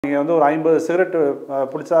நீங்கள் வந்து ஒரு 50 சிகரெட்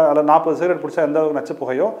பிடிச்சா அல்ல 40 சிகரெட் பிடிச்சா எந்த அளவுக்கு நச்சு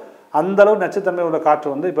புகையோ அந்த அளவுக்கு நச்சுத்தன்மை உள்ள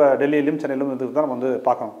காற்று வந்து இப்போ டெல்லியிலும் சென்னையிலும் இதுக்கு தான் நம்ம வந்து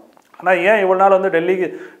பார்க்கணும். ஆனால் ஏன் இவ்வளோ நாள் வந்து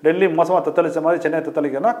டெல்லி மோசமாக தத்தளித்த மாதிரி சென்னை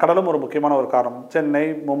தத்தளிக்கிறதுனா கடலும் ஒரு முக்கியமான ஒரு காரணம். சென்னை,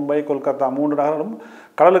 மும்பை, கொல்கத்தா 3 நகரங்களும்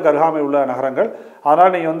கடலுக்கு அருகாமை உள்ள நகரங்கள்.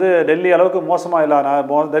 அதனால் நீங்கள் வந்து டெல்லி அளவுக்கு மோசமாக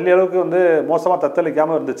இல்லாத டெல்லி அளவுக்கு வந்து மோசமாக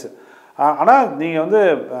தத்தளிக்காமல் இருந்துச்சு. ஆனால் நீங்கள் வந்து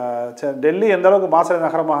டெல்லி எந்த அளவுக்கு மாசடைந்த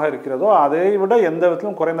நகரமாக இருக்கிறதோ அதை விட எந்த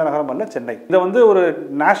விதத்திலும் குறைந்த நகரம் அல்ல சென்னை. இதை வந்து ஒரு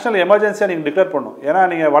நேஷனல் எமர்ஜென்சியாக நீங்கள் டிக்ளேர் பண்ணணும். ஏன்னா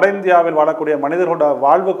நீங்கள் வட இந்தியாவில் வாழக்கூடிய மனிதர்களோட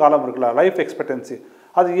வாழ்வு காலம் இருக்குல்ல, லைஃப் எக்ஸ்பெக்டன்சி,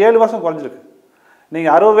 அது 7 வருஷம் குறைஞ்சிருக்கு.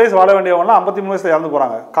 நீங்கள் 60 வயசு வாழ வேண்டியவங்களாம் 53 வயசில் இறந்து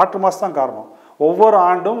போகிறாங்க. காற்று மாசு தான் காரணம். ஒவ்வொரு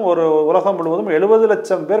ஆண்டும் ஒரு உலகம் முழுவதும் 70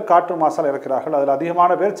 லட்சம் பேர் காற்று மாசால் இறக்கிறார்கள். அதில்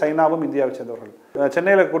அதிகமான பேர் சைனாவும் இந்தியாவை சேர்ந்தவர்கள்.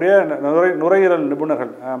 சென்னையில் இருக்கக்கூடிய நுரையீரல்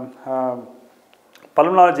நிபுணர்கள்,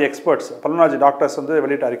 பல்மனாலஜி எக்ஸ்பர்ட்ஸ், பல்மனாலஜி டாக்டர்ஸ் வந்து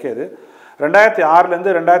வெளியிட்ட அறிக்கை இது.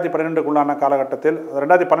 2006லேருந்து 2012க்குள்ளான காலகட்டத்தில்,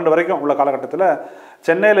 2012 வரைக்கும் உள்ள காலகட்டத்தில்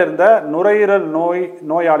சென்னையில் இருந்த நுரையீரல்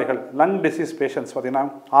நோயாளிகள், லங் டிசீஸ் பேஷண்ட்ஸ் பார்த்தீங்கன்னா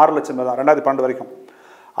 6 லட்சம் பேர் தான் 2012 வரைக்கும்.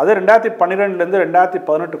 அது 2012லேருந்து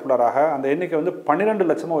 2018க்குள்ளாராக அந்த எண்ணிக்கை வந்து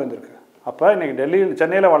 12 லட்சமாக உயர்ந்திருக்கு. அப்போ இன்றைக்கி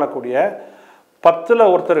சென்னையில் வாழக்கூடிய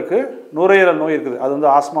 10ல் ஒருத்தருக்கு நுரையீரல் நோய் இருக்குது. அது வந்து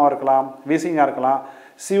ஆஸ்மாவாக இருக்கலாம், வீசிங்காக இருக்கலாம்,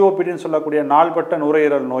 சிஓபிடின்னு சொல்லக்கூடிய நாள்பட்ட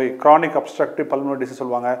நுரையீரல் நோய், கிரானிக் அப்ஸ்ட்ரக்டிவ் பல்மனரி டிசீஸ்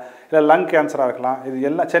சொல்லுவாங்க, இல்லை லங் கேன்சராக இருக்கலாம். இது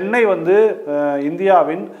எல்லாம் சென்னை வந்து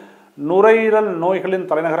இந்தியாவின் நுரையீரல் நோய்களின்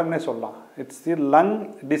தலைநகரம்னே சொல்லலாம். It's the lung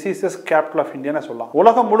diseases capital of இந்தியானே சொல்லலாம்.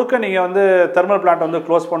 உலகம் முழுக்க நீங்கள் வந்து தெர்மல் பிளான்ட் வந்து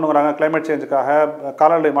க்ளோஸ் பண்ணுங்கிறாங்க கிளைமேட் சேஞ்சுக்காக,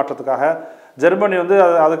 காலநிலை மாற்றத்துக்காக. ஜெர்மனி வந்து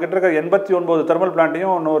அதுக்கிட்ட இருக்க 89 தெர்மல்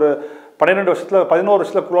பிளான்ட்டையும் இன்னொரு 11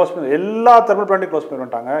 வருஷத்தில் க்ளோஸ் பண்ணி எல்லா தெர்மல் பிளான்ட்டையும் க்ளோஸ்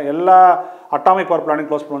பண்ணிட்டாங்க. எல்லா அட்டாமிக் பவர் பிளான்ட்டையும்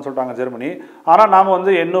க்ளோஸ் பண்ணுன்னு சொல்லிட்டாங்க ஜெர்மனி. ஆனால் நாம்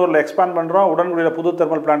வந்து எண்ணூரில் எக்ஸ்பேண்ட் பண்ணுறோம், உடன்குடியில் புது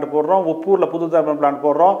தெர்மல் பிளான்ட் போடுறோம், உப்பூரில் புது தெர்மல் பிளான்ட்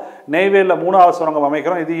போடுறோம், நெய்வேலியில் 3வது சுரங்கம்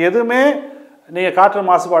அமைக்கிறோம். இது எதுவுமே நீங்கள் காற்று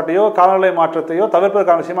மாசுபாட்டையோ காலநிலை மாற்றத்தையோ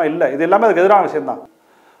தவிர்ப்பதற்கான விஷயமா இல்லை. இது எல்லாமே அதுக்கு எதிரான விஷயம்தான்.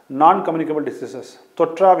 நான் கம்யூனிகபிள் டிசீசஸ்,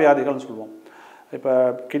 தொற்றா வியாதிகள்னு சொல்லுவோம். இப்போ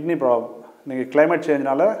கிட்னி ப்ராப்ளம், நீங்கள் கிளைமேட்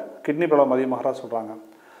சேஞ்சினால கிட்னி ப்ராப்ளம் அதிகமாக சொல்கிறாங்க.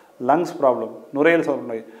 லங்ஸ் ப்ராப்ளம், நுரையீரல்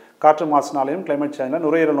நோய், காற்று மாசுனாலையும் கிளைமேட் சேஞ்சில்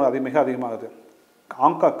நுரையீரல் நோய் மிக அதிகமாகுது.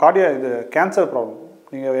 இது கேன்சர் ப்ராப்ளம்,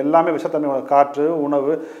 நீங்கள் எல்லாமே விஷத்தன்மை, காற்று,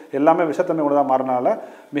 உணவு எல்லாமே விஷத்தன்மை உணவாக மாறினால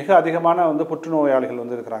மிக அதிகமான வந்து புற்றுநோயாளிகள்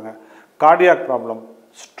வந்து இருக்கிறாங்க. கார்டியாக் ப்ராப்ளம்,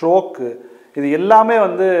 ஸ்ட்ரோக்கு, இது எல்லாமே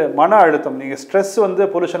வந்து மன அழுத்தம். நீங்கள் ஸ்ட்ரெஸ் வந்து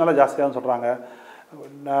பொல்யூஷனால ஜாஸ்தியாகனு சொல்கிறாங்க.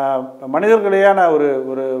 மனிதர்களையான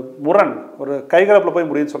ஒரு முரண், ஒரு கைகலப்பில் போய்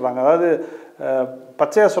முடியும்னு சொல்கிறாங்க. அதாவது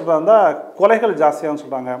பச்சையாக சொல்கிறதா கொலைகள் ஜாஸ்தியாகனு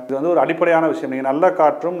சொல்கிறாங்க. இது வந்து ஒரு அடிப்படையான விஷயம். நீங்கள் நல்ல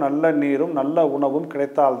காற்றும், நல்ல நீரும், நல்ல உணவும்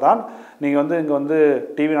கிடைத்தால்தான் நீங்கள் வந்து இங்கே வந்து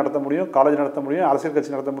டிவி நடத்த முடியும், காலேஜ் நடத்த முடியும், அரசியல்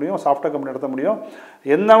கட்சி நடத்த முடியும், சாஃப்ட்வேர் கம்பெனி நடத்த முடியும்,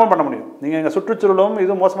 என்னவும் பண்ண முடியும். நீங்கள் எங்கள் சுற்றுச்சூழலும்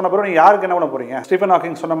இது மோசமான பிறகு நீங்கள் யாருக்கு என்ன பண்ண போகிறீங்க? ஸ்டீஃபன்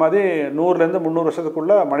ஹாக்கிங் சொன்ன மாதிரி 100லேருந்து 300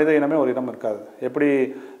 வருஷத்துக்குள்ள மனித இனமே ஒரு இனம் இருக்காது. எப்படி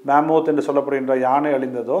மேமோத் என்று சொல்லப்படுகின்ற யானை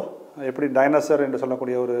அழிந்ததோ, எப்படி டைனோசர் என்று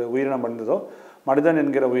சொல்லக்கூடிய ஒரு உயிரினம் அழிந்ததோ, மனிதன்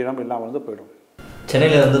என்கிற உயிரினம் இல்லாமல் வந்து போயிடும்.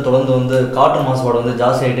 சென்னையில் வந்து தொடர்ந்து வந்து காற்று மாசுபாடு வந்து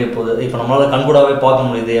ஜாஸ்தி ஆகிட்டே போகுது. இப்போ நம்மளால் கண்கூடாவே பார்க்க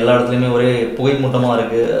முடியுது. எல்லா இடத்துலையுமே ஒரே புகை மூட்டமாக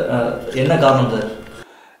இருக்குது. என்ன காரணம் சார்?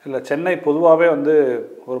 இல்லை, சென்னை பொதுவாகவே வந்து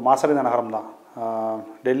ஒரு மாசடைந்த நகரம் தான்.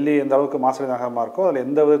 டெல்லி எந்த அளவுக்கு மாசடைந்த நகரமாக இருக்கோ அதில்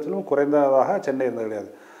எந்த விதத்திலும் குறைந்ததாக சென்னை இருந்தது கிடையாது.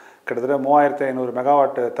 கிட்டத்தட்ட 3500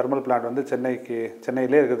 மெகாவாட் தெர்மல் பிளான்ட் வந்து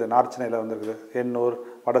சென்னையிலே இருக்குது. நார்த் சென்னையில் வந்து இருக்குது. எண்ணூர்,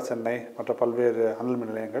 வட சென்னை, மற்ற பல்வேறு அனல்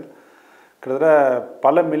மின் நிலையங்கள். கிட்டத்தட்ட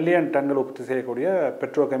பல மில்லியன் டன்கள் உற்பத்தி செய்யக்கூடிய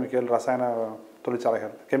பெட்ரோ கெமிக்கல், ரசாயன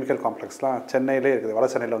தொழிற்சாலைகள், கெமிக்கல் காம்ப்ளெக்ஸ்லாம் சென்னையிலே இருக்குது, வட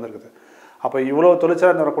சென்னையில் வந்து இருக்குது. அப்போ இவ்வளோ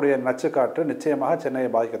தொழிற்சாலை வரக்கூடிய நச்சுக்காற்று நிச்சயமாக சென்னையை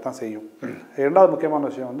பாதிக்கத்தான் செய்யும். 2வது முக்கியமான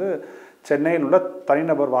விஷயம் வந்து சென்னையில் உள்ள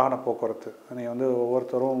தனிநபர் வாகன போக்குவரத்து. நீங்கள் வந்து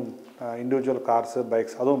ஒவ்வொருத்தரும் இண்டிவிஜுவல் கார்ஸு,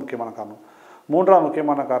 பைக்ஸ், அதுவும் முக்கியமான காரணம். 3வது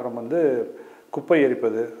முக்கியமான காரணம் வந்து குப்பை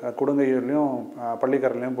எரிப்பது, குடுங்கையிலையும்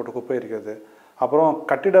பள்ளிக்கரையிலையும் போட்டு குப்பை எரிக்கிறது. அப்புறம்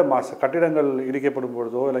கட்டிட மாசு, கட்டிடங்கள் இடிக்கப்படும்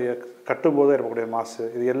பொழுதோ இல்லை கட்டும்போதோ ஏற்படக்கூடிய மாசு,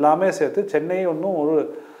 இது எல்லாமே சேர்த்து சென்னை ஒன்றும் ஒரு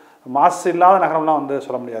மாசு இல்லாத நகரம்லாம் வந்து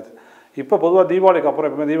சொல்ல முடியாது. இப்போ பொதுவாக தீபாவளிக்கு அப்புறம்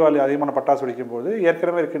எப்பவுமே தீபாவளி அதிகமான பட்டாசு வெடிக்கும்போது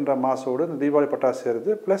ஏற்கனவே இருக்கின்ற மாசோடு இந்த தீபாவளி பட்டாசு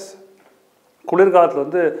சேருது. ப்ளஸ் குளிர்காலத்தில்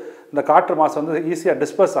வந்து இந்த காற்று மாசு வந்து ஈஸியாக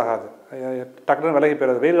டிஸ்பர்ஸ் ஆகாது, டக்குனு விலகி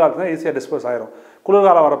போயிடுது. வெயில் காலத்துல ஈஸியாக டிஸ்பர்ஸ் ஆகிரும்.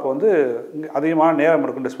 குளிர்காலம் வரப்போ வந்து அதிகமான நேரம்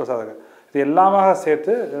இருக்கும் டிஸ்பர்ஸ் ஆகுது. இது எல்லாமே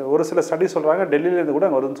சேர்த்து ஒரு சில ஸ்டடி சொல்கிறாங்க, டெல்லியிலேருந்து கூட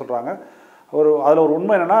அங்கே வருதுன்னு சொல்கிறாங்க. அதில் ஒரு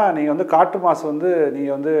உண்மை என்னென்னா, நீங்கள் வந்து காற்று மாசு வந்து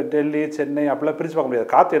நீங்கள் வந்து டெல்லி, சென்னை அப்படிலாம் பிரித்து பார்க்க முடியாது.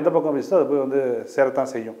 காற்று எந்த பக்கம் வீசுதோ அது போய் வந்து சேரத்தான்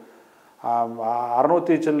செய்யும்.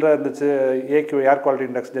 600 சில்லரை இருந்துச்சு ஏர் குவாலிட்டி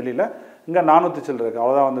இண்டெக்ஸ் டெல்லியில், இங்கே 400 சில்லரை இருக்குது.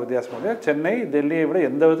 அவ்வளோதான் வந்து வித்தியாசம் வந்து. சென்னை டெல்லியை விட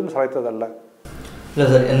எந்த விதத்தும் சளைத்ததல்ல. இல்லை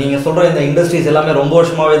சார், நீங்கள் சொல்கிற இந்த இண்டஸ்ட்ரீஸ் எல்லாமே ரொம்ப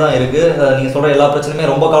வருஷமாகவே தான் இருக்குது. நீங்கள் சொல்கிற எல்லா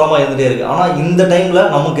பிரச்சனையுமே ரொம்ப காலமாக இருந்துகிட்டே இருக்குது. ஆனால் இந்த டைமில்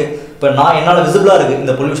நமக்கு இப்போ என்னால் விசிபிளாக இருக்குது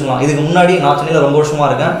இந்த பொல்யூஷன்லாம். இதுக்கு முன்னாடி நான் சென்னையில் ரொம்ப வருஷமாக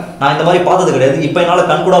இருக்கேன், நான் இந்த மாதிரி பார்த்தது கிடையாது. இப்போ என்னால்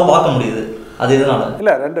கண்கூடாக பார்க்க முடியுது. அது எதனால?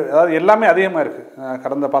 இல்லை ரெண்டு, அதாவது எல்லாமே அதிகமாக இருக்குது.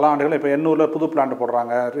 கடந்த பல ஆண்டுகள் இப்போ எண்ணூரில் புது பிளான்ட்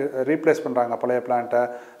போடுறாங்க, ரீப்ளேஸ் பண்ணுறாங்க பழைய பிளான்ட்டை.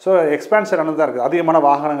 ஸோ எக்ஸ்பேன்ஷன் தான் இருக்குது. அதிகமான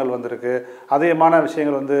வாகனங்கள் வந்திருக்கு, அதிகமான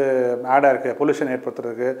விஷயங்கள் வந்து ஆடாக இருக்குது, பொல்யூஷன்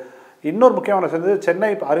ஏற்படுத்துறதுக்கு. இன்னொரு முக்கியமான விஷயம் வந்து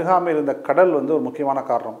சென்னை அருகாமையில் இருந்த கடல் வந்து ஒரு முக்கியமான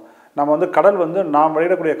காரணம். நம்ம வந்து கடல் வந்து நாம்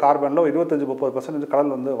வெளியிடக்கூடிய கார்பனில் 25-30%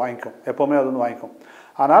 கடல் வந்து வாங்கிக்கும், எப்போவுமே அது வந்து வாங்கிக்கும்.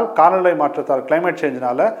 ஆனால் காலநிலை மாற்றத்தால், கிளைமேட்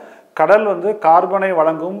சேஞ்சினால் கடல் வந்து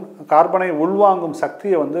கார்பனை உள்வாங்கும்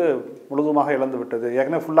சக்தியை வந்து முழுதுமாக இழந்து விட்டது.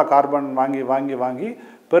 ஏற்கனவே ஃபுல்லாக கார்பன் வாங்கி வாங்கி வாங்கி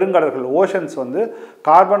பெருங்கடல்கள், ஓஷன்ஸ் வந்து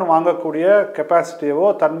கார்பன் வாங்கக்கூடிய கெப்பாசிட்டியவோ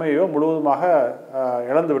தன்மையோ முழுவதுமாக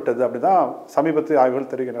இழந்து விட்டது. அப்படி தான் சமீபத்திய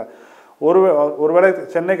ஆய்வுகள் தெரிவிக்கின்றன. ஒருவேளை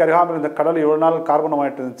சென்னைக்கு அருகாமல் இந்த கடல் இவ்வளோ நாள் கார்பன்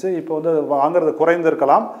வாங்கிட்டு இருந்துச்சு, இப்போ வந்து வாங்குறது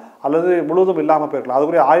குறைந்திருக்கலாம் அல்லது முழுவதும் இல்லாமல் போயிருக்கலாம்.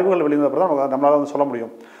 அதுக்குரிய ஆய்வுகள் வெளிவந்தப்போ தான் நம்மளால் வந்து சொல்ல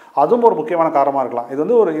முடியும். அதுவும் ஒரு முக்கியமான காரணமாக இருக்கலாம். இது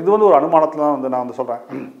வந்து ஒரு அனுமானத்தில் தான் வந்து நான் வந்து சொல்கிறேன்.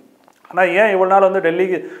 ஆனால் ஏன் இவ்வளோ நாள் வந்து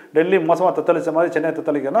டெல்லி மோசமாக தத்தளித்த மாதிரி சென்னை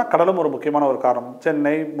தத்தளிக்கிறதுனா கடலும் ஒரு முக்கியமான ஒரு காரணம்.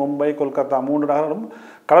 சென்னை, மும்பை, கொல்கத்தா 3 நகரங்களும்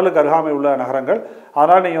கடலுக்கு அருகாமை உள்ள நகரங்கள்.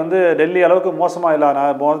 அதனால் நீங்கள் வந்து டெல்லி அளவுக்கு மோசமாக இல்லாத,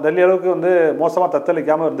 டெல்லி அளவுக்கு வந்து மோசமாக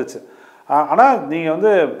தத்தளிக்காமல் இருந்துச்சு. ஆனால் நீங்கள்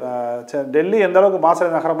வந்து டெல்லி எந்த அளவுக்கு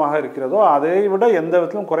மாசடைந்த நகரமாக இருக்கிறதோ அதை விட எந்த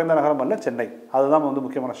விதத்திலும் குறைந்த நகரம் அல்ல சென்னை. அதுதான் வந்து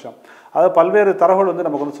முக்கியமான விஷயம். அது பல்வேறு தரவுகள் வந்து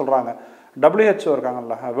நமக்கு வந்து சொல்கிறாங்க. WHO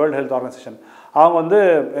இருக்காங்கல்ல, வேர்ல்டு ஹெல்த் ஆர்கனைசேஷன், அவங்க வந்து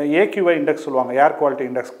AQI இண்டெக்ஸ் சொல்லுவாங்க, ஏர் குவாலிட்டி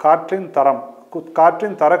இண்டெக்ஸ்,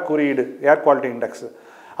 காற்றின் தர குறியீடு, ஏர் குவாலிட்டி இண்டெக்ஸ்.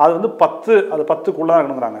 அது வந்து 10க்குள்ளே தான்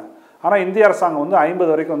இருக்கணுங்கிறாங்க. ஆனால் இந்திய அரசாங்கம் வந்து 50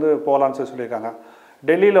 வரைக்கும் வந்து போகலான்னு சொல்லியிருக்காங்க.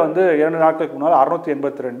 டெல்லியில் வந்து 2 நாட்களுக்கு முன்னால்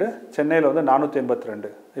 682, சென்னையில் வந்து 482.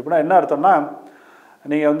 இப்படின்னா என்ன அர்த்தம்னா,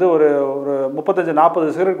 நீங்கள் வந்து ஒரு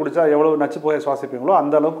 35-40 சிகரெட் குடித்தா எவ்வளோ நச்சு புகையை சுவாசிப்பீங்களோ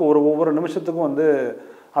அந்த அளவுக்கு ஒவ்வொரு நிமிஷத்துக்கும் வந்து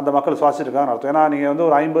அந்த மக்கள் சுவாசிச்சிருக்காங்கன்னு அர்த்தம். ஏன்னா நீங்கள் வந்து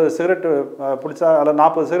ஒரு 50 சிகரெட் பிடிச்சா அல்லது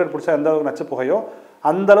 40 சிகரெட் பிடிச்சா எந்த அளவுக்கு நச்சு புகையோ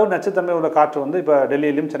அந்த அளவுக்கு நச்சுத்தன்மை உள்ள காற்று வந்து இப்போ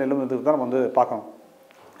டெல்லியிலும் சென்னையிலும் இதுக்கு தான் நம்ம வந்து பார்க்கணும்.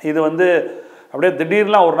 இது வந்து அப்படியே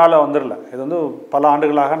திடீர்லாம் ஒரு நாள் வந்துடல. இது வந்து பல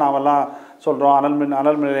ஆண்டுகளாக நாமெல்லாம் சொல்கிறோம், அனல்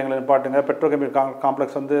மின் நிலையங்களை நிப்பாட்டுங்க, பெட்ரோகெமிக்கல்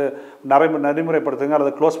காம்ப்ளெக்ஸ் வந்து நடைமுறைப்படுத்துங்க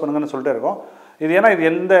அல்லது க்ளோஸ் பண்ணுங்கன்னு சொல்லிட்டு இருக்கோம். இது ஏன்னா இது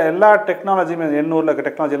எல்லா டெக்னாலஜியுமே, எண்ணூரில் இருக்க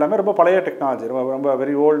டெக்னாலஜி எல்லாமே ரொம்ப பழைய டெக்னாலஜி, ரொம்ப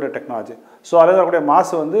வெரி ஓல்டு டெக்னாலஜி. ஸோ அதில் இருக்கக்கூடிய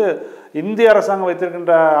மாசு வந்து இந்திய அரசாங்கம்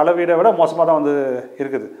வைத்திருக்கின்ற அளவீடை விட மோசமாக தான் வந்து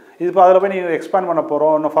இருக்குது. இது இப்போ அதில் போய் நீங்கள் எக்ஸ்பேண்ட் பண்ண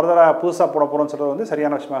போகிறோம், இன்னும் ஃபர்தராக புதுசாக போட போகிறோம்னு சொல்கிறது வந்து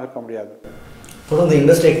சரியான விஷயமாக இருக்க முடியாது. தொடர்ந்து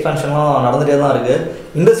இண்டஸ்ட்ரி எக்ஸ்பேன்ஷன்லாம் நடந்துகிட்டே தான் இருக்குது.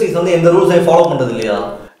 இண்டஸ்ட்ரீஸ் வந்து எந்த ரூல்ஸையும் ஃபாலோ பண்ணுறது இல்லையா?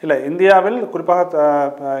 இல்லை, இந்தியாவில் குறிப்பாக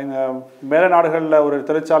மேல நாடுகளில் ஒரு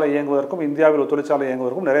தொழிற்சாலை இயங்குவதற்கும் இந்தியாவில் ஒரு தொழிற்சாலை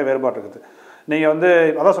இயங்குவதற்கும் நிறைய வேறுபாடு இருக்குது. நீங்கள் வந்து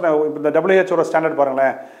அதான் சொன்னேன், இந்த WHO ஸ்டாண்டர்ட்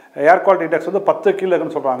பாருங்களேன், ஏர் குவாலிட்டி இண்டெக்ஸ் வந்து 10 கீழே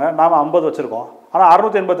இருக்குன்னு சொல்கிறாங்க, நாம் 50 வச்சுருக்கோம், ஆனால்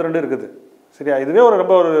 682 இருக்குது. சரியா? இதுவே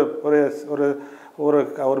ரொம்ப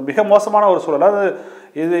ஒரு மிக மோசமான ஒரு சூழல். அதாவது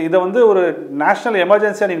இதை வந்து ஒரு நேஷனல்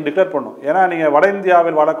எமர்ஜென்சியாக நீங்கள் டிக்ளேர் பண்ணணும். ஏன்னா நீங்கள் வட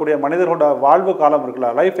இந்தியாவில் வாழக்கூடிய மனிதர்களோட வாழ்வு காலம் இருக்குல்ல,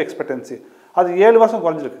 லைஃப் எக்ஸ்பெக்டன்சி, அது 7 வருஷம்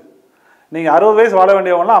குறைஞ்சிருக்கு. நீங்கள் 60 வயசு வாழ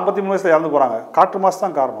வேண்டியவங்களாம் 53 வயசில் இறந்து போகிறாங்க. காற்று மாசு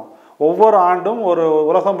தான் காரணம். ஒவ்வொரு ஆண்டும் ஒரு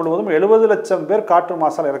உலகம் முழுவதும் 70 லட்சம் பேர் காற்று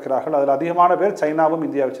மாசால் இறக்கிறார்கள். அதில் அதிகமான பேர் சைனாவும்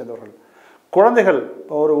இந்தியாவை சேர்ந்தவர்கள். குழந்தைகள்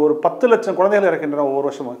ஒரு 10 லட்சம் குழந்தைகள் இறக்கின்றன ஒவ்வொரு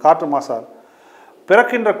வருஷமும் காற்று மாசால்.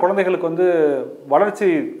 பிறக்கின்ற குழந்தைகளுக்கு வந்து வளர்ச்சி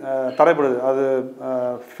தடைபடுது. அது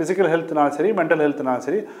ஃபிசிக்கல் ஹெல்த்னாலும் சரி, மென்டல் ஹெல்த்னாலும்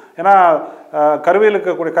சரி. ஏன்னா கருவை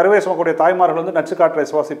சுமக்கக்கூடிய தாய்மார்கள் வந்து நச்சு காற்றை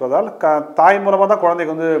சுவாசிப்பதால் தாய் மூலமாக தான்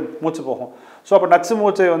குழந்தைக்கு வந்து மூச்சு போகும். ஸோ அப்போ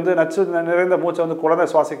நச்சு நிறைந்த மூச்சை வந்து குழந்தை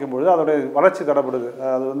சுவாசிக்கும் பொழுது அதோடைய வளர்ச்சி தடைபடுது.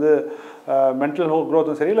 அது வந்து மென்டல்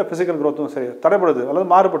க்ரோத்தும் சரி, இல்லை ஃபிசிக்கல் க்ரோத்தும் சரி தடைபடுது அல்லது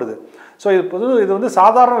மாறுபடுது. ஸோ இது வந்து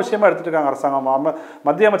சாதாரண விஷயமா எடுத்துகிட்டு இருக்காங்க அரசாங்கம்.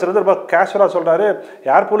 மத்திய அமைச்சர் வந்து ரொம்ப கேஷுவலாக சொல்கிறாரு,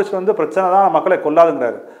 ஏர் பொல்யூஷன் வந்து பிரச்சனை தான், மக்களை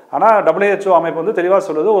கொல்லாதுங்கிறாரு. ஆனால் WHO அமைப்பு வந்து தெளிவாக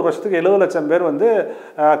சொல்லுது, ஒரு வருஷத்துக்கு 70 லட்சம் பேர் வந்து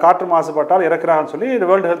காற்று மாசுபட்டால் இறக்குறாங்கன்னு சொல்லி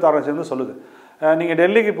வேர்ல்டு ஹெல்த் ஆர்கனைசேஷன் வந்து சொல்லுது. நீங்கள்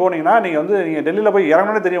டெல்லிக்கு போனீங்கன்னா நீங்கள் டெல்லியில் போய்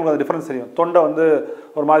இறங்கினே தெரியும், உங்களுக்கு டிஃப்ரென்ஸ் தெரியும். தொண்டை வந்து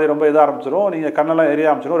ஒரு மாதிரி ரொம்ப இதாக ஆரம்பிச்சிடும், நீங்கள் கண்ணெல்லாம் எரிய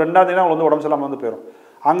ஆரம்பிச்சிடும், 2ஆம் தேதி உங்களுக்கு வந்து உடம்பு சரியில்லாமல் வந்து போயிடும்.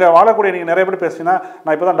 அங்கே வாழக்கூடிய நீங்கள் நிறைய பேர் பேசிங்கன்னா,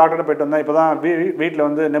 நான் இப்போ தான் டாக்டர்கிட்ட போயிட்டு வந்தேன், இப்போ தான் வீட்டில்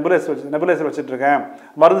வந்து நெபுலைசர் வச்சுட்டு இருக்கேன்,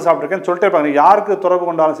 மருந்து சாப்பிட்ருக்கேன்னு சொல்லிட்டே இருப்பாங்க. யாருக்கு தொடர்பு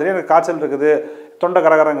கொண்டாலும் சரி, எனக்கு காய்ச்சல் இருக்குது, தொண்டை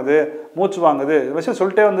கரகரங்குது, மூச்சு வாங்குது, இது விஷயம்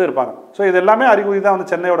சொல்லிட்டே வந்து இருப்பாங்க. ஸோ இது எல்லாமே அறிகுறி தான் வந்து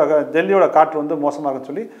டெல்லியோட காற்று வந்து மோசமாக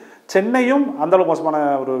இருக்குன்னு சொல்லி. சென்னையும் அந்தளவு மோசமான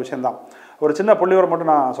ஒரு விஷயந்தான். ஒரு சின்ன புள்ளிவரம்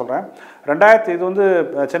மட்டும் நான் சொல்கிறேன். இது வந்து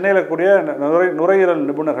சென்னையில் இருக்கக்கூடிய நுரையீரல்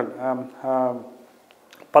நிபுணர்கள்,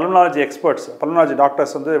 பல்மனாலஜி எக்ஸ்பர்ட்ஸ், பல்மனாலஜி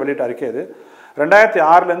டாக்டர்ஸ் வந்து வெளியிட்ட அறிக்கை இது.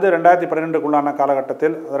 2006லேருந்து 2012க்குள்ளான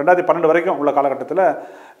காலகட்டத்தில், 2012 வரைக்கும் உள்ள காலகட்டத்தில்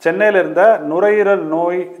சென்னையில் இருந்த நுரையீரல்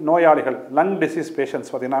நோயாளிகள், லங் டிசீஸ்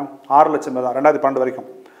பேஷண்ட்ஸ் பார்த்திங்கன்னா 6 லட்சம் பேர் தான் 2012 வரைக்கும்.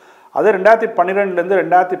 அது 2012லேருந்து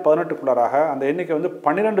 2018க்குள்ளாராக அந்த எண்ணிக்கை வந்து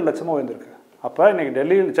 12 லட்சமாக உயர்ந்திருக்கு. அப்போ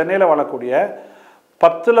இன்றைக்கி சென்னையில் வாழக்கூடிய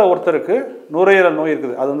 10ல் ஒருத்தருக்கு நுரையீரல் நோய்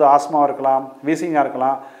இருக்குது. அது வந்து ஆஸ்மாவாக இருக்கலாம், வீசிங்காக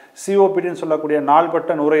இருக்கலாம், COPDன்னு சொல்லக்கூடிய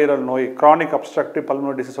நாள்பட்ட நுரையீரல் நோய், கிரானிக் அப்ஸ்ட்ரக்டிவ்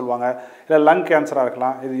பல்மனரி டிசீஸ் சொல்லுவாங்க, இல்லை லங் கேன்சராக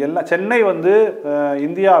இருக்கலாம். இது எல்லாம் சென்னை வந்து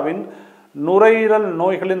இந்தியாவின் நுரையீரல்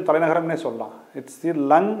நோய்களின் தலைநகரம்னே சொல்லலாம். It's the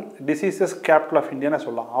lung diseases capital of இந்தியானே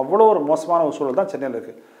சொல்லலாம். அவ்வளோ ஒரு மோசமான ஒரு சூழல் தான் சென்னையில்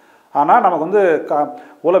இருக்குது. ஆனால் நமக்கு வந்து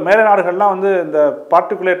மேலை நாடுகள்லாம் வந்து இந்த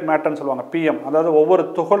பார்ட்டிகுலேட் மேட்டர்னு சொல்லுவாங்க, பிஎம், அதாவது ஒவ்வொரு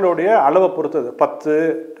துகளுடைய அளவை பொறுத்தது 10,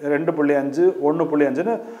 2.5,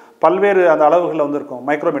 1.5ன்னு பல்வேறு அந்த அளவுகளில் வந்து இருக்கும்,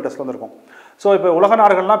 மைக்ரோமீட்டர்ஸில் வந்து இருக்கும். ஸோ இப்போ உலக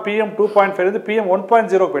நாடுகள்லாம் PM 2.5 PM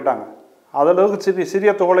 1.0 போயிட்டாங்க. அதளவுக்கு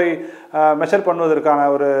சிறிய துகளை மெஷர் பண்ணுவதற்கான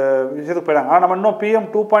ஒரு விஷயத்துக்கு போயிட்டாங்க. ஆனால் நம்ம இன்னும் PM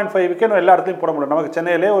 2.5க்கே இன்னும் எல்லா இடத்துலையும் போட முடியும். நமக்கு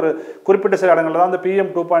சென்னையிலே ஒரு குறிப்பிட்ட சில இடங்களில் தான் அந்த PM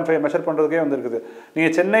 2.5 மெஷர் பண்ணுறதுக்கே வந்துருக்குது.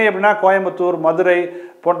 நீங்கள் சென்னை அப்படின்னா கோயம்புத்தூர், மதுரை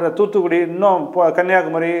போன்ற தூத்துக்குடி, இன்னும்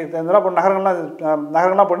கன்னியாகுமரி இதெல்லாம்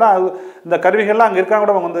நகரங்கள்லாம் போனால் அது இந்த கருவிகள்லாம் அங்கே இருக்காங்க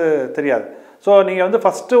கூட அவங்க வந்து தெரியாது. ஸோ நீங்கள் வந்து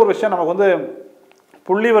ஃபஸ்ட்டு ஒரு விஷயம் நமக்கு வந்து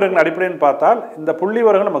புள்ளி விவரங்கள் அடிப்படைன்னு பார்த்தால் இந்த புள்ளி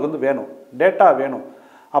விவரங்கள் நமக்கு வந்து வேணும், டேட்டா வேணும்.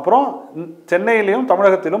 அப்புறம் சென்னையிலையும்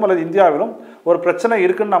தமிழகத்திலும் அல்லது இந்தியாவிலும் ஒரு பிரச்சனை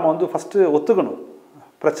இருக்குன்னு நம்ம வந்து ஃபஸ்ட்டு ஒத்துக்கணும்.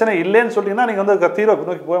 பிரச்சனை இல்லைன்னு சொல்லிட்டீங்கன்னா நீங்கள் வந்து தீர்வை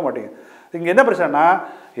நோக்கி போக மாட்டீங்க. இங்கே என்ன பிரச்சனைனா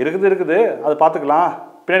இருக்குது அது பார்த்துக்கலாம்,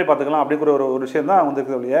 பின்னாடி பார்த்துக்கலாம் அப்படிங்கிற ஒரு விஷயம் தான்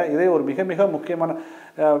வந்துருக்குது இல்லையா. இதே ஒரு மிக மிக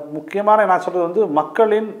முக்கியமான நான் சொல்கிறது வந்து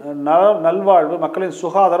மக்களின் நல்வாழ்வு, மக்களின்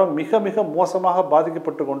சுகாதாரம் மிக மிக மோசமாக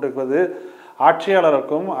பாதிக்கப்பட்டு கொண்டிருக்கிறது.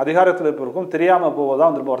 ஆட்சியாளருக்கும் அதிகாரத்தில் இருப்பவருக்கும் தெரியாமல் போவதுதான்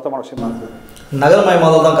வந்து வருத்தமான விஷயமா இருக்குது.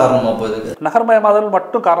 நகரமயமாதல் தான் காரணமாக போகுது. நகரமயமாதல்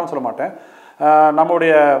மட்டும் காரணம் சொல்ல மாட்டேன்.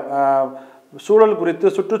 நம்முடைய சூழல் குறித்து,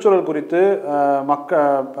 சுற்றுச்சூழல் குறித்து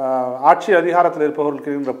ஆட்சி அதிகாரத்தில் இருப்பவர்களுக்கு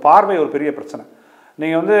இருக்கின்ற பார்வை ஒரு பெரிய பிரச்சனை.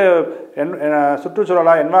 நீங்கள் வந்து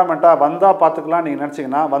சுற்றுச்சூழலாக என்வாயன்மெண்ட்டாக வந்தால் பார்த்துக்கலாம் நீங்கள்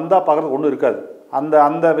நினச்சிங்கன்னா வந்தால் பார்க்குறது ஒன்றும் இருக்காது.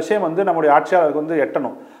 அந்த விஷயம் வந்து நம்முடைய ஆட்சியாளருக்கு வந்து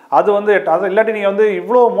எட்டணும். அது வந்து அது இல்லாட்டி நீங்கள் வந்து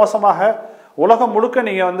இவ்வளோ மோசமாக உலகம் முழுக்க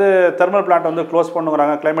நீங்கள் வந்து தெர்மல் பிளான்ட் வந்து க்ளோஸ்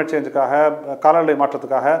பண்ணுங்கிறாங்க கிளைமேட் சேஞ்சுக்காக, காலநிலை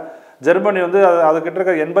மாற்றத்துக்காக. ஜெர்மனி வந்து அதுக்கிட்ட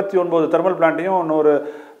இருக்க 89 தெர்மல் பிளான்ட்டையும் இன்னொரு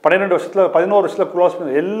 11 வருஷத்தில் க்ளோஸ்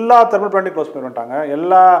பண்ணி எல்லா தெர்மல் பிளான்ட்டையும் க்ளோஸ் பண்ணிட்டாங்க.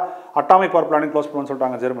 எல்லா அட்டாமிக் பவர் பிளான்ட்டையும் க்ளோஸ் பண்ணுன்னு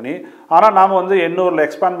சொல்லிட்டாங்க ஜெர்மனி. ஆனால் நாம் வந்து எண்ணூரில்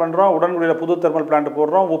எக்ஸ்பேண்ட் பண்ணுறோம், உடன்குடியில் புது தெர்மல் பிளான்ட்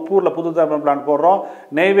போடுறோம், உப்பூரில் புது தெர்மல் பிளான்ட் போடுறோம்,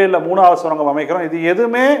 நெய்வேலியில் 3வது சுரங்கம் அமைக்கிறோம். இது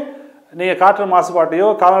எதுவுமே நீங்கள் காற்று மாசுபாட்டையோ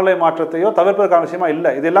காலநிலை மாற்றத்தையோ தவிர்ப்பதற்கான விஷயமா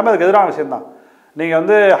இல்லை. இது எல்லாமே அதுக்கு எதிரான விஷயம்தான். நீங்கள்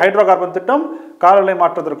வந்து ஹைட்ரோ கார்பன் திட்டம் காலநிலை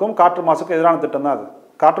மாற்றத்திற்கும் காற்று மாசுக்கும் எதிரான திட்டம் தான். அது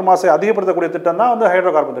காற்று மாசை அதிகப்படுத்தக்கூடிய திட்டம் தான் வந்து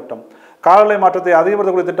ஹைட்ரோ கார்பன் திட்டம். காலநிலை மாற்றத்தை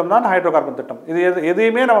அதிகப்படுத்தக்கூடிய திட்டம் தான் ஹைட்ரோ கார்பன் திட்டம். இது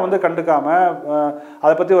எதையுமே நம்ம வந்து கண்டுக்காமல்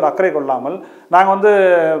அதை பற்றி ஒரு அக்கறை கொள்ளாமல் நாங்கள் வந்து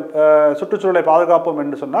சுற்றுச்சூழலை பாதுகாப்போம்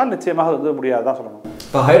என்று சொன்னால் நிச்சயமாக அது வந்து முடியாது தான் சொல்லணும்.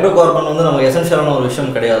 இப்போ ஹைட்ரோ கார்பன் வந்து நமக்கு எசென்ஷியலான ஒரு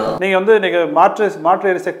விஷயம் கிடையாது. நீங்கள் வந்து இன்றைக்கி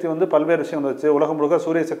மாற்று எரிசக்தி வந்து பல்வேறு விஷயம் வந்துச்சு. உலகம் முழுக்க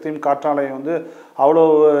சூரிய சக்தியும் காற்றாலையும் வந்து அவ்வளோ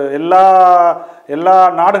எல்லா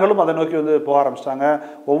நாடுகளும் அதை நோக்கி வந்து போக ஆரம்பிச்சிட்டாங்க.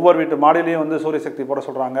 ஒவ்வொரு வீட்டு மாடியிலையும் வந்து சூரிய சக்தி போட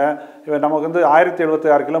சொல்கிறாங்க. இப்போ நமக்கு வந்து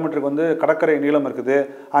 1076 கிலோமீட்டருக்கு வந்து கடற்கரை நீளம் இருக்குது.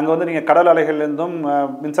 அங்கே வந்து நீங்கள் கடல் அலைகள்லேருந்தும்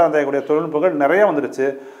மின்சாரம் தரக்கூடிய தொழில்நுட்பங்கள் நிறைய வந்துடுச்சு.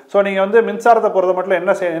 ஸோ நீங்கள் வந்து மின்சாரத்தை பொறுத்த மட்டும்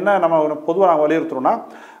என்ன நம்ம பொதுவாக நாங்கள் வலியுறுத்துறோம்னா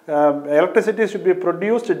electricity should be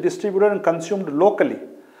produced, distributed and consumed locally.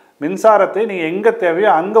 மின்சாரத்தை நீங்கள் எங்கே தேவையோ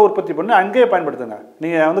அங்கே உற்பத்தி பண்ணி அங்கேயே பயன்படுத்துங்க.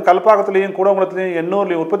 நீங்கள் வந்து கல்பாக்கத்துலேயும் கூடங்குளத்துலேயும்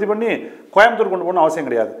எண்ணூர்லேயும் உற்பத்தி பண்ணி கோயம்புத்தூர் கொண்டு போகணும் அவசியம்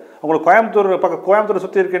கிடையாது. உங்களுக்கு கோயம்புத்தூரை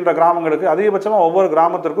சுற்றி இருக்கின்ற கிராமங்களுக்கு அதிகபட்சமாக ஒவ்வொரு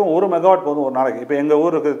கிராமத்திற்கும் 1 மெகாவாட் போதும் ஒரு நாளைக்கு. இப்போ எங்கள்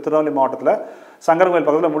ஊர் இருக்குது திருநெல்வேலி மாவட்டத்தில் சங்கரங்கோயில்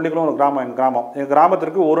பக்கத்தில் முள்ளிக்குளம் ஒரு கிராமம். எங்கள்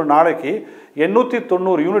கிராமத்திற்கு ஒரு நாளைக்கு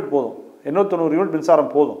 890 யூனிட் போதும். 890 யூனிட்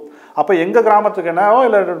மின்சாரம் போதும். அப்போ எங்கள் கிராமத்துக்கு என்னவோ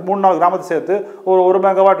இல்லை 3-4 கிராமத்தை சேர்த்து ஒரு 1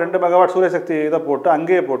 மெகாவாட் 2 மெகாவாட் சூரியசக்தி இதை போட்டு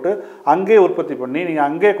அங்கேயே உற்பத்தி பண்ணி நீங்கள்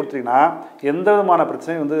அங்கேயே கொடுத்தீங்கன்னா எந்த விதமான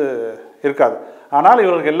பிரச்சனையும் வந்து இருக்காது. ஆனால்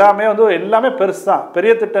இவர்களுக்கு எல்லாமே பெருசு தான்,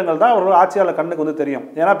 பெரிய திட்டங்கள் தான் இவர்கள் ஆட்சியாளர் கண்ணுக்கு வந்து தெரியும்.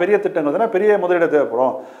 ஏன்னா பெரிய திட்டங்கள் தானே பெரிய முதலீடு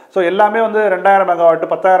தேவைப்படும். ஸோ எல்லாமே வந்து 2000 மெகாவாட்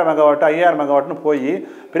 10,000 மெகாவாட் 5000 மெகாவாட்னு போய்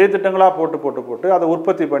பெரிய திட்டங்களாக போட்டு அதை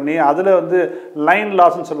உற்பத்தி பண்ணி அதில் வந்து லைன்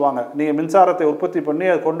லாஸ்ன்னு சொல்லுவாங்க. நீங்கள் மின்சாரத்தை உற்பத்தி பண்ணி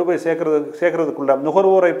அதை கொண்டு போய் சேர்க்கறதுக்குள்ள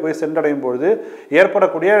நுகர்வோரை போய் சென்றடையும் பொழுது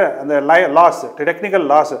ஏற்படக்கூடிய அந்த லாஸ், டெக்னிக்கல்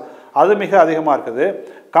லாஸ் அது மிக அதிகமாக இருக்குது.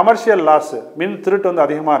 கமர்ஷியல் லாஸ், மின் திருட்டு வந்து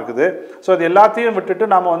அதிகமாக இருக்குது. ஸோ இது எல்லாத்தையும் விட்டுட்டு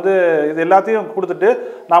நாம் வந்து இது எல்லாத்தையும் கொடுத்துட்டு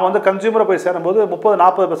நாம் வந்து கன்சியூமரை போய் சேரும்போது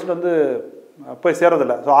 30-40% வந்து போய்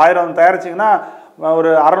சேரதில்லை. ஸோ 1000 தயாரிச்சிங்கன்னா ஒரு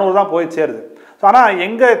 600 தான் போய் சேருது. ஸோ ஆனால்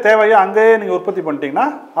எங்கே தேவையோ அங்கேயே நீங்கள் உற்பத்தி பண்ணிட்டீங்கன்னா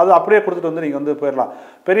அது அப்படியே கொடுத்துட்டு வந்து நீங்கள் வந்து போயிடலாம்.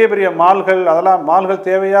 பெரிய பெரிய மால்கள்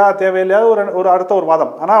தேவையில்லையா ஒரு அடுத்த ஒரு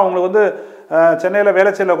வாதம். ஆனால் உங்களுக்கு வந்து சென்னையில்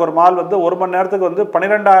வேளச்சேரியில் ஒரு மால் வந்து 1 மணி நேரத்துக்கு வந்து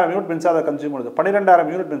 12,000 யூனிட் மின்சாரம் கன்சியூம் பண்ணுது. 12,000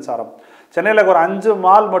 யூனிட் மின்சாரம். சென்னையில் ஒரு 5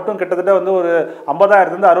 மால் மட்டும் கிட்டத்தட்ட வந்து ஒரு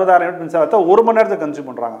 50,000 to 60,000 யூனிட் மின்சாரத்தை 1 மணி நேரத்துக்கு கன்சியூம்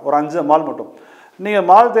பண்ணுறாங்க. ஒரு 5 மால் மட்டும். நீங்கள்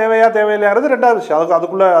மால் தேவையில்லையாங்கிறது 2வது விஷயம்.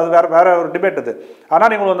 அதுக்குள்ளே அது வேற ஒரு டிபேட் அது.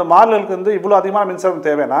 ஆனால் நீங்கள் அந்த மால்களுக்கு வந்து இவ்வளோ அதிகமான மின்சாரம்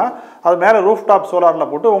தேவைன்னா அது மேலே ரூஃப் டாப் சோலாரில்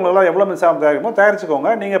போட்டு உங்களெல்லாம் எவ்வளோ மின்சாரம் தயாரிக்குமோ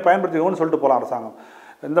தயாரிச்சுக்கோங்க, நீங்கள் பயன்படுத்திக்கோங்கன்னு சொல்லிட்டு போகலாம் அரசாங்கம்.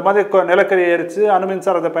 இந்த மாதிரி நிலக்கரி எரித்து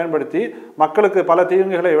அணுமின்சாரத்தை பயன்படுத்தி மக்களுக்கு பல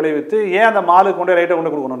தீங்குகளை விளைவித்து ஏன் அந்த மாலுக்கு கொண்டு லைட்டை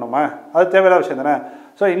கொண்டு கொடுக்கணும் நம்ம? அது தேவையில்லாத விஷயம் தானே.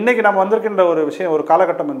 ஸோ இன்றைக்கி நம்ம வந்திருக்கின்ற ஒரு விஷயம், ஒரு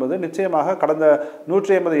காலகட்டம் என்பது நிச்சயமாக கடந்த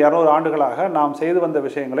 150-200 ஆண்டுகளாக நாம் செய்து வந்த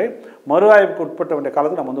விஷயங்களை மறு ஆய்வுக்கு உட்பட்ட வேண்டிய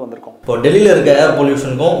காலத்தில் நம்ம வந்திருக்கோம். இப்போ டெல்லியில் இருக்க ஏர்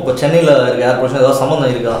பொல்யூஷனுக்கும் இப்போ சென்னையில் இருக்க ஏர் பொல்யூஷன் ஏதாவது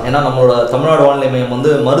சம்மந்தம் இருக்கா? ஏன்னா நம்மளோட தமிழ்நாடு வானிலை மையம்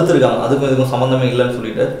மறுத்துருக்காங்க அதுக்கும் இதுக்கும் சம்மந்தமே இல்லைன்னு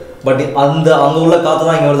சொல்லிட்டு. பட் அங்கே உள்ள காற்று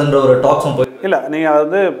தான் இங்கே வருதுன்ற ஒரு டாக்ஸும் போய் இல்லை, நீங்கள்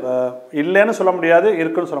அது இல்லைன்னு சொல்ல முடியாது,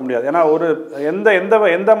 இருக்குன்னு சொல்ல முடியாது. ஏன்னா ஒரு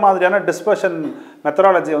எந்த மாதிரியான டிஸ்பர்ஷன்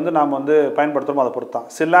மெத்தடாலஜி நாம் பயன்படுத்துகிறோமோ அதை பொறுத்து தான்.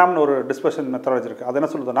 சில்லாம்னு ஒரு டிஸ்பர்ஷன் மெத்தடாலஜி இருக்குது. அது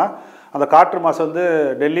என்ன சொல்லுதுன்னா, அந்த காற்று மாசு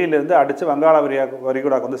டெல்லியிலேருந்து அடித்து வங்காள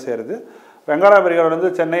விரிகுடாவுக்கு சேருது. வங்காள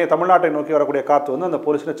விரிகுடாவிலேருந்து சென்னை தமிழ்நாட்டை நோக்கி வரக்கூடிய காற்று அந்த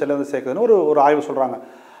பொல்யூஷனை சென்னை சேர்க்குதுன்னு ஒரு ஆய்வு சொல்கிறாங்க.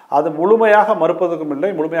 அது முழுமையாக மறுப்பதுக்கும் இல்லை,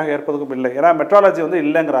 முழுமையாக ஏற்பதுக்கும் இல்லை. ஏன்னா மெட்ராலஜி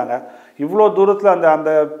இல்லைங்கிறாங்க. இவ்வளோ தூரத்தில்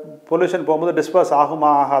அந்த பொல்யூஷன் போகும்போது டிஸ்பர்ஸ் ஆகுமா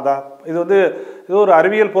ஆகாதா? இது ஒரு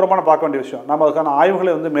அறிவியல் பூர்வமான பார்க்க வேண்டிய விஷயம். நம்ம அதுக்கான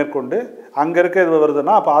ஆய்வுகளை மேற்கொண்டு அங்கே இருக்க இது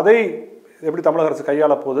வருதுன்னா அப்போ அதை எப்படி தமிழக அரசு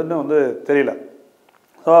கையாள போகுதுன்னு தெரியல.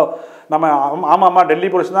 ஸோ நம்ம ஆமாம்மா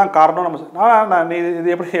டெல்லி பொல்யூஷன் தான் காரணம் நம்ம நீ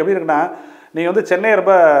இது எப்படி இருக்குன்னா, நீங்கள் சென்னையை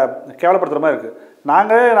ரொம்ப கேவலப்படுத்துகிற மாதிரி இருக்குது.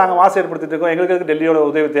 நாங்கள் மாசு ஏற்படுத்திட்டு இருக்கோம், எங்களுக்கு டெல்லியோட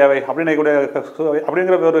உதவி தேவை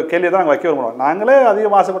அப்படிங்கிற ஒரு கேள்வியை தான் நாங்கள் வைக்க விரும்புகிறோம். நாங்களே அதிக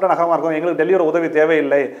மாசுபட்ட நகரமாக இருக்கோம், எங்களுக்கு டெல்லியோட உதவி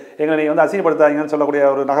தேவையில்லை, எங்களை நீங்கள் அசிங்கப்படுத்தாதீங்கன்னு சொல்லக்கூடிய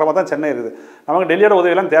ஒரு நகரமாக தான் சென்னை இருக்குது. நமக்கு டெல்லியோட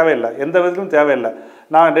உதவியெல்லாம் தேவையில்லை, எந்த விதத்திலும் தேவையில்லை.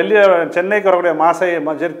 நான் சென்னைக்கு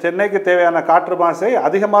வரக்கூடிய சென்னைக்கு தேவையான காற்று மாசை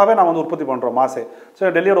அதிகமாகவே நான் உற்பத்தி பண்ணுறோம் மாசை.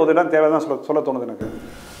 ஸோ டெல்லியோட உதவியெல்லாம் தேவை தான் சொல்ல தோணுது எனக்கு.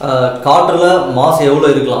 காற்றில் மாசு எவ்வளோ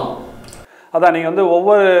இருக்கலாம்? அதான் நீங்கள்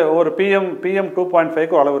ஒவ்வொரு PM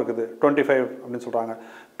 2.5க்கு ஒரு அளவு இருக்குது, 25 அப்படின்னு சொல்கிறாங்க.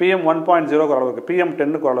 PM 1.0க்கு ஒரு அளவு இருக்குது, PM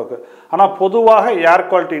 10க்கு ஒரு அளவுக்கு. ஆனால் பொதுவாக ஏர்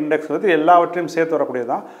குவாலிட்டி இண்டெக்ஸ் எல்லாவற்றையும் சேர்த்து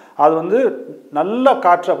வரக்கூடியதான். அது நல்ல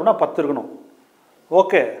காற்று அப்படின்னா 10 இருக்கணும்,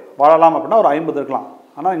 ஓகே வாழலாம் அப்படின்னா ஒரு 50 இருக்கலாம்.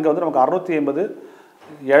 ஆனால் இங்கே நமக்கு 650,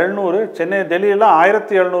 700, சென்னை டெல்லியெல்லாம்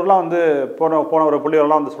 1700லாம் போன ஒரு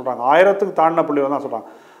புள்ளிவரெல்லாம் சொல்கிறாங்க. 1000க்கு தாண்டின புள்ளிவரம் தான் சொல்கிறாங்க.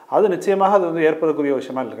 அது நிச்சயமாக அது ஏற்படக்கூடிய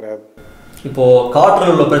விஷயமா இல்லை கிடையாது. இப்போது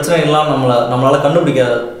காற்றில் உள்ள பிரச்சனைகள்லாம் நம்மளால் கண்டுபிடிக்க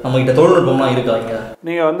நம்மகிட்ட தொழில்நுட்பம்லாம் இருக்காங்க.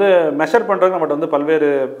 நீங்கள் மெஷர் பண்ணுறதுக்கு நம்மகிட்ட பல்வேறு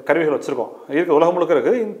கருவிகள் வச்சுருக்கோம், இருக்குது, உலகம் முழுக்க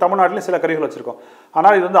இருக்குது. தமிழ்நாட்டிலையும் சில கருவிகள் வச்சுருக்கோம்.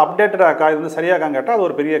 ஆனால் இது அப்டேட்டடாக்கா, இது சரியாக்கான்னு கேட்டால் அது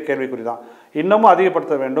ஒரு பெரிய கேள்விக்குறி தான். இன்னமும்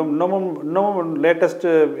அதிகப்படுத்த வேண்டும், இன்னமும் லேட்டஸ்ட்டு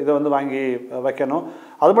இதை வாங்கி வைக்கணும்.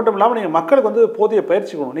 அது மட்டும் இல்லாமல் நீங்கள் மக்களுக்கு போதிய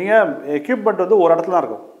பயிற்சி கொடுக்கணும். நீங்கள் எக்யூப்மெண்ட் ஒரு இடத்துல தான்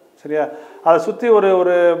இருக்கும், சரியா? அதை சுற்றி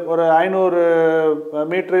ஒரு 500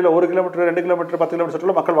 மீட்டர் இல்லை 1 கிலோமீட்டர் 2 கிலோமீட்டர் 10 கிலோமீட்டர்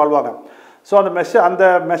சுற்றிலும் மக்கள் வாழ்வாங்க. ஸோ அந்த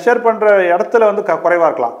மெஷர் பண்ணுற இடத்துல குறைவாக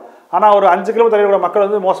இருக்கலாம். ஆனால் ஒரு 5 கிலோமீட்டர் தள்ளி கூட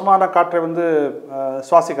மக்கள் மோசமான காற்றை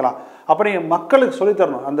சுவாசிக்கலாம். அப்போ நீங்கள் மக்களுக்கு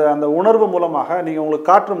சொல்லித்தரணும். அந்த உணர்வு மூலமாக நீங்கள் உங்களுக்கு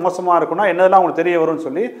காற்று மோசமாக இருக்குன்னா என்னதெல்லாம் உங்களுக்கு தெரிய வரும்னு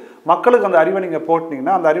சொல்லி மக்களுக்கு அந்த அறிவை நீங்கள்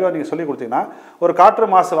போட்டிங்கன்னா, அந்த அறிவை நீங்கள் சொல்லி கொடுத்தீங்கன்னா, ஒரு காற்று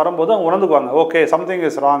மாசு வரும்போது அவங்க உணர்ந்துக்குவாங்க, ஓகே சம்திங்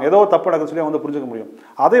இஸ் ராங், ஏதோ தப்பு நடக்குன்னு சொல்லி புரிஞ்சுக்க முடியும்.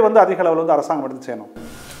 அதை அதிக அளவில் அரசாங்கம் எடுத்து செய்யணும்.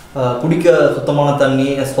 குடிக்க சுத்தமான தண்ணி,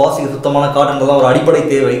 சுவாசிக்க சுத்தமான காற்றுன்றதான் ஒரு அடிப்படை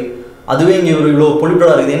தேவை. அதுவே இங்கே இவ்வளோ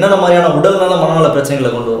பொலியூட்டடாக இருக்குது. என்னென்ன மாதிரியான உடல்நல மனநல பிரச்சனைகளை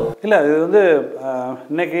கொண்டு வரும்? இல்லை, இது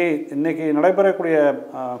இன்னைக்கு நடைபெறக்கூடிய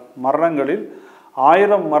மரணங்களில்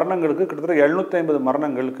 1000 மரணங்களுக்கு கிட்டத்தட்ட 750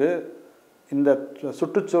 மரணங்களுக்கு இந்த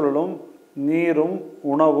சுற்றுச்சூழலும் நீரும்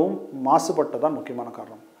உணவும் மாசுபட்டதான் முக்கியமான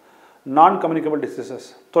காரணம். நான் கம்யூனிகபிள் டிசீசஸ்,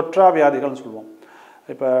 தொற்றா வியாதிகள்னு சொல்லுவோம்.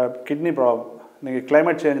 இப்போ கிட்னி ப்ராப்ளம், நீங்கள்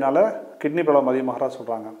கிளைமேட் சேஞ்சினால கிட்னி ப்ராப்ளம் அதிகமாக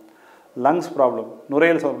சொல்கிறாங்க. லங்ஸ் ப்ராப்ளம்,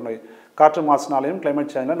 நுரையீரல் நோய், காற்று மாசுனாலையும்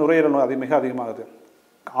கிளைமேட் சேஞ்சில் நுரையீரல் நோய் மிக அதிகமாகுது.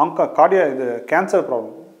 இது கேன்சர்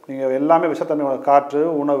ப்ராப்ளம், நீங்கள் எல்லாமே விஷத்தன்மையோட, காற்று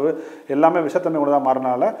உணவு எல்லாமே விஷத்தன்மையோட தான்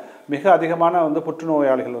மாறினால மிக அதிகமான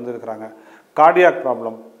புற்றுநோயாளிகள் இருக்கிறாங்க. கார்டியாக்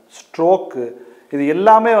ப்ராப்ளம், ஸ்ட்ரோக்கு, இது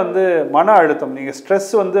எல்லாமே மன அழுத்தம். நீங்கள்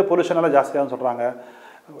ஸ்ட்ரெஸ் பொல்யூஷனால் ஜாஸ்தியாகனு சொல்கிறாங்க.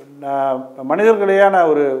 மனிதர்களையான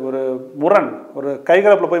ஒரு முரண், ஒரு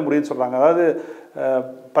கைகலப்பில் போய் முடியும்னு சொல்கிறாங்க. அதாவது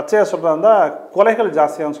பச்சையாக சொல்கிறதா கொலைகள்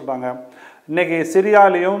ஜாஸ்தியாகனு சொல்கிறாங்க. இன்றைக்கி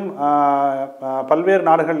சிரியாலையும் பல்வேறு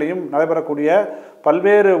நாடுகள்லையும் நடைபெறக்கூடிய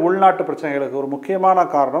பல்வேறு உள்நாட்டு பிரச்சனைகளுக்கு ஒரு முக்கியமான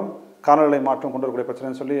காரணம் காலநிலை மாற்றம் கொண்டு வரக்கூடிய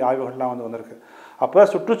பிரச்சனைன்னு சொல்லி ஆய்வுகள்லாம் வந்திருக்கு. அப்போ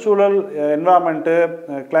சுற்றுச்சூழல், என்வரான்மெண்ட்டு,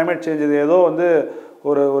 கிளைமேட் சேஞ்ச் இது ஏதோ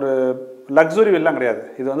ஒரு லக்ஸுரி எல்லாம் கிடையாது.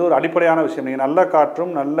 இது ஒரு அடிப்படையான விஷயம். நீங்கள் நல்ல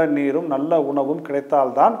காற்றும் நல்ல நீரும் நல்ல உணவும்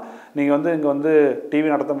கிடைத்தால்தான் நீங்கள் இங்கே டிவி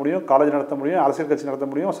நடத்த முடியும், காலேஜ் நடத்த முடியும், அரசியல் கட்சி நடத்த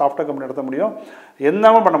முடியும், சாஃப்ட்வேர் கம்பெனி நடத்த முடியும்,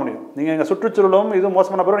 என்னவும் பண்ண முடியும். நீங்கள் எங்கள் சுற்றுச்சூழலும் இது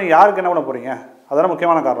மோசமான பிறகு நீங்கள் யாருக்கு என்ன பண்ண போகிறீங்க? அதெல்லாம்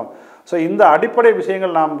முக்கியமான காரணம். ஸோ இந்த அடிப்படை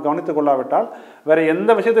விஷயங்கள் நாம் கவனித்து கொள்ளாவிட்டால் வேறு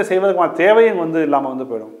எந்த விஷயத்தை செய்வதற்கான தேவையும்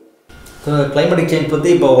இல்லாமல் போயிடும். கிளைமேட்டிக் சேஞ்ச் பற்றி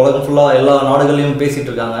இப்போ உலகம் ஃபுல்லாக எல்லா நாடுகளையும்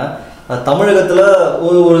பேசிகிட்டு இருக்காங்க. தமிழகத்தில்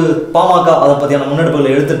ஒரு பாமக அதை பற்றியான முன்னெடுப்புகளை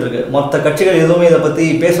எடுத்துகிட்டு இருக்கு. மற்ற கட்சிகள் எதுவுமே இதை பற்றி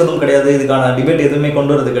பேசுறதும் கிடையாது, இதுக்கான டிபேட் எதுவுமே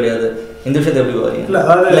கொண்டு வரது கிடையாது. இந்த விஷயத்தை எப்படி வரீங்க?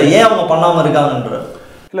 இல்லை ஏன் அவங்க பண்ணாமல் இருக்காங்கன்ற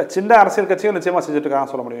இல்லை, சின்ன அரசியல் கட்சிகள் நிச்சயமாக செஞ்சுட்டு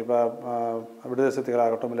இருக்காங்க சொல்ல முடியும். இப்போ விடுதலை சிறுத்தைகளாக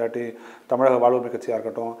இருக்கட்டும், இல்லாட்டி தமிழக வாழ்வுரிமை கட்சியாக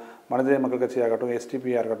இருக்கட்டும், மனித மக்கள் கட்சியாக இருக்கட்டும்,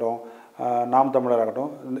 எஸ்டிபியாக இருக்கட்டும், நாம் தமிழராக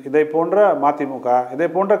இருக்கட்டும், இதை போன்ற மதிமுக இதை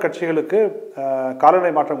போன்ற கட்சிகளுக்கு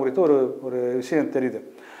காலநிலை மாற்றம் குறித்து ஒரு ஒரு விஷயம் தெரியுது.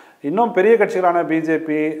 இன்னும் பெரிய கட்சிகளான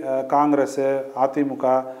பிஜேபி, காங்கிரஸ், அதிமுக,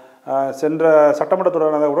 சென்ற சட்டமன்ற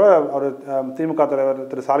தொடராக கூட ஒரு திமுக தலைவர்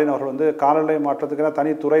திரு ஸ்டாலின் அவர்கள் வந்து காலநிலை மாற்றத்துக்கான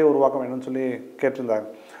தனி துறையை உருவாக்க வேணும்னு சொல்லி கேட்டிருந்தாங்க.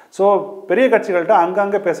 ஸோ பெரிய கட்சிகள்கிட்ட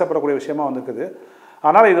அங்கங்கே பேசப்படக்கூடிய விஷயமா வந்துருக்குது.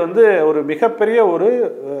 ஆனால் இது வந்து ஒரு மிகப்பெரிய ஒரு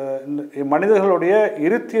மனிதர்களுடைய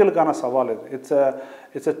இருத்தியலுக்கான சவால். இது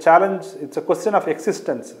it's a challenge, it's a question of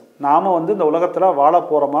existence. நாம் வந்து இந்த உலகத்தில் வாழ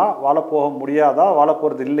போகிறோமா, வாழ போக முடியாதா, வாழ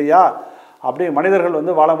போகிறது இல்லையா, அப்படி மனிதர்கள்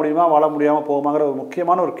வந்து வாழ முடியுமா, வாழ முடியாமல் போகுமாங்கிற ஒரு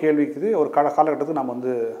முக்கியமான ஒரு கேள்விக்கு ஒரு காலகட்டத்துக்கு நம்ம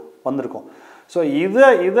வந்து வந்திருக்கோம். ஸோ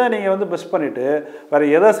இதை நீங்கள் வந்து மிஸ் பண்ணிவிட்டு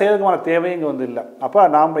வேறு எதை செய்யறதுக்கான தேவையும் இங்கே வந்து இல்லை. அப்போ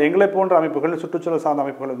நாம் எங்களை போன்ற அமைப்புகள், சுற்றுச்சூழல் சார்ந்த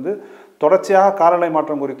அமைப்புகள் வந்து தொடர்ச்சியாக காலநிலை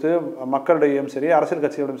மாற்றம் குறித்து மக்களிடையும் சரி, அரசியல்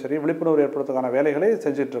கட்சிகளிடம் சரி விழிப்புணர்வு ஏற்படுத்துவதற்கான வேலைகளை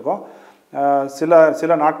செஞ்சிட்ருக்கோம்.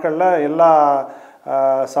 சில நாட்களில் எல்லா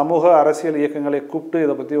சமூக அரசியல் இயக்கங்களை கூப்பிட்டு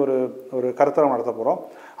இதை பற்றி ஒரு கருத்தரங்கம் நடத்த போகிறோம்.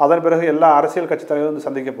 அதன் பிறகு எல்லா அரசியல் கட்சி தலைவரும் வந்து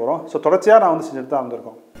சந்திக்க போகிறோம். ஸோ தொடர்ச்சியாக நான் வந்து செஞ்சுட்டு தான்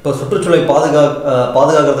வந்திருக்கோம். இப்போ சுற்றுச்சூழலை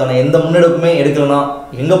பாதுகாக்கிறதுக்கான எந்த முன்னெடுப்புமே எடுக்கலைன்னா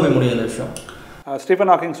எங்கே போய் முடியும் இந்த விஷயம்?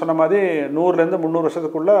 ஸ்டீஃபன் ஹாக்கிங் சொன்ன மாதிரி 100லேருந்து 300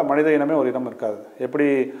 வருஷத்துக்குள்ளே மனித இனமே ஒரு இனம் இருக்காது. எப்படி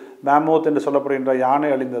மேமோத் என்று சொல்லப்படுகின்ற யானை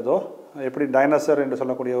அழிந்ததோ, எப்படி டைனோசர் என்று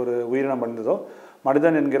சொல்லக்கூடிய ஒரு உயிரினம் அழிந்ததோ,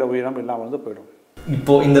 மனிதன் என்கிற உயிரினம் இல்லாமல் வந்து போயிடும்.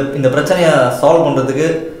 இப்போது இந்த பிரச்சனையை சால்வ் பண்ணுறதுக்கு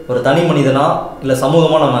ஒரு தனி மனிதனா இல்லை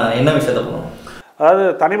சமூகமாக நம்ம என்ன விஷயத்தை பண்ணணும்? அதாவது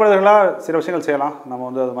தனி மனிதர்களாக சில விஷயங்கள் செய்யலாம், நம்ம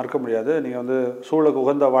வந்து அதை மறுக்க முடியாது. நீங்கள் வந்து சூழலுக்கு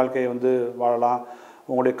உகந்த வாழ்க்கையை வந்து வாழலாம்,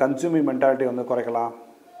 உங்களுடைய கன்சூமிங் மென்டாலிட்டி வந்து குறைக்கலாம்.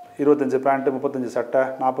 25 பேண்ட்டு, 35 சட்டை,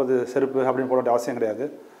 40 செருப்பு அப்படின்னு போட வேண்டிய அவசியம் கிடையாது.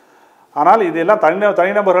 ஆனால் இதெல்லாம்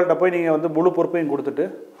தனிநபர்கள்ட்ட போய் நீங்கள் வந்து முழு பொறுப்பையும் கொடுத்துட்டு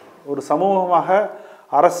ஒரு சமூகமாக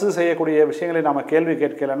அரசு செய்யக்கூடிய விஷயங்களை நாம் கேள்வி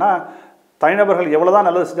கேட்கலைன்னா தனிநபர்கள் எவ்வளோ தான்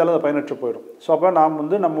நல்லது செஞ்சாலும் அதை பயனற்று போயிடும். ஸோ அப்போ நாம்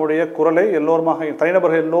வந்து நம்முடைய குரலை எல்லோருமாக,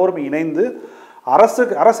 தனிநபர்கள் எல்லோரும் இணைந்து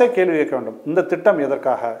அரசே கேள்வி கேட்க வேண்டும். இந்த திட்டம்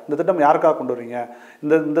எதற்காக, இந்த திட்டம் யாருக்காக கொண்டு வரீங்க,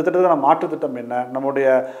 இந்த திட்டத்தை மாற்று திட்டம் என்ன, நம்முடைய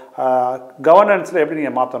கவர்னன்ஸில் எப்படி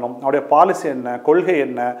நீங்கள் மாற்றணும், நம்முடைய பாலிசி என்ன, கொள்கை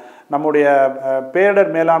என்ன, நம்முடைய பேரிடர்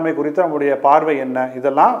மேலாண்மை குறித்து நம்முடைய பார்வை என்ன,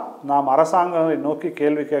 இதெல்லாம் நாம் அரசாங்கத்தை நோக்கி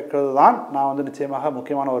கேள்வி கேட்கறது தான் நான் வந்து நிச்சயமாக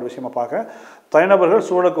முக்கியமான ஒரு விஷயமா பார்க்க. தனிநபர்கள்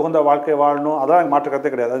சூழலுக்கு உகந்த வாழ்க்கை வாழணும், அதான் மாற்று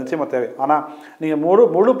கருத்தே கிடையாது, அது நிச்சயமாக தேவை. ஆனால் நீங்கள்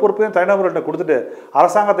முழு பொறுப்பையும் தனிநபர்கள்ட்ட கொடுத்துட்டு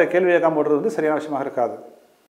அரசாங்கத்தை கேள்வி கேட்காம விடுறது வந்து சரியான விஷயமாக இருக்காது.